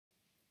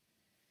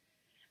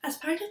As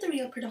part of the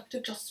Real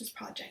Productive Justice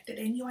project at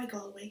NUI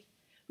Galway,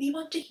 we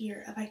want to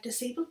hear about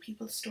disabled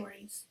people's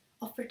stories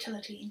of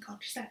fertility and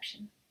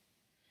contraception.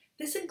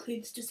 This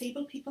includes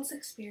disabled people's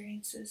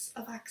experiences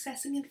of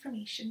accessing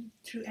information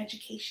through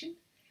education,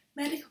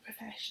 medical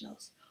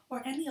professionals,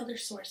 or any other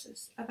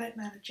sources about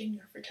managing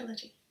your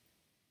fertility.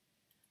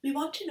 We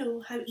want to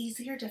know how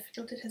easy or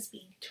difficult it has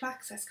been to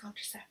access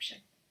contraception.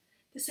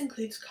 This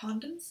includes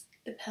condoms,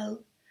 the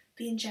pill,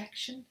 the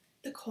injection,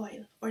 the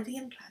coil, or the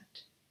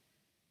implant.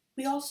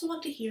 We also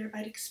want to hear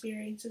about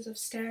experiences of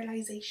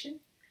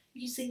sterilisation,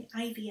 using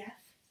IVF,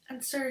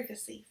 and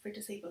surrogacy for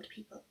disabled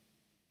people.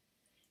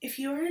 If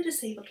you are a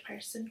disabled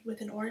person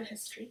with an oral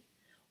history,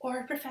 or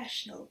a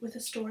professional with a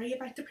story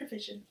about the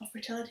provision of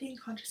fertility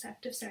and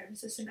contraceptive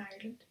services in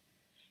Ireland,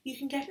 you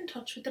can get in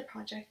touch with the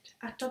project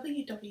at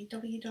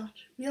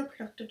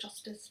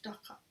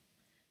www.realproductivejustice.com.